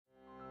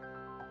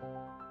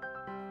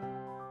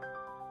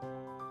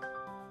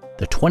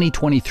the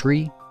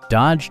 2023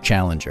 Dodge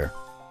Challenger.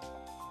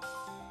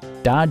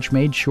 Dodge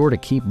made sure to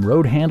keep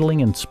road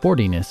handling and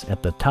sportiness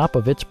at the top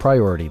of its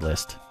priority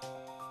list.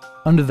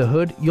 Under the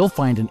hood, you'll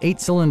find an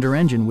 8-cylinder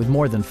engine with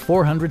more than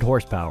 400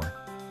 horsepower,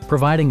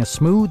 providing a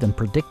smooth and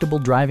predictable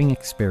driving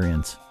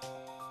experience.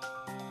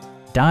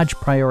 Dodge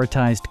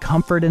prioritized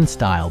comfort and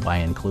style by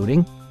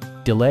including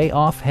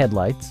delay-off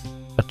headlights,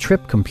 a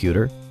trip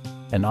computer,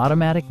 an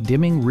automatic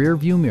dimming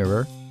rear-view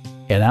mirror,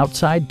 an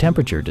outside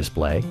temperature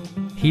display,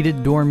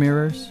 heated door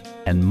mirrors,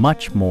 and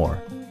much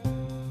more.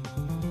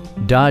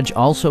 Dodge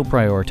also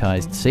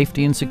prioritized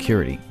safety and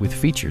security with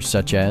features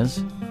such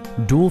as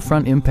dual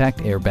front impact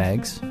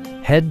airbags,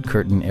 head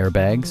curtain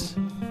airbags,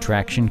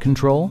 traction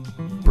control,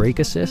 brake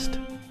assist,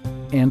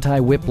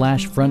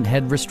 anti-whiplash front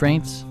head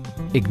restraints,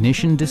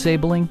 ignition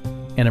disabling,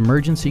 an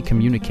emergency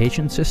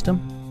communication system,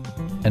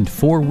 and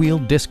 4-wheel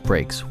disc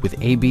brakes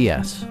with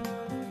ABS.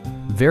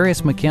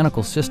 Various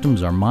mechanical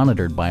systems are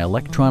monitored by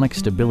electronic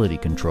stability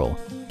control,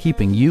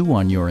 keeping you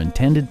on your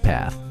intended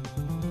path.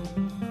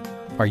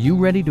 Are you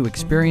ready to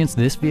experience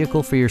this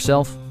vehicle for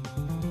yourself?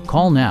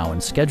 Call now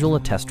and schedule a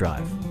test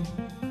drive.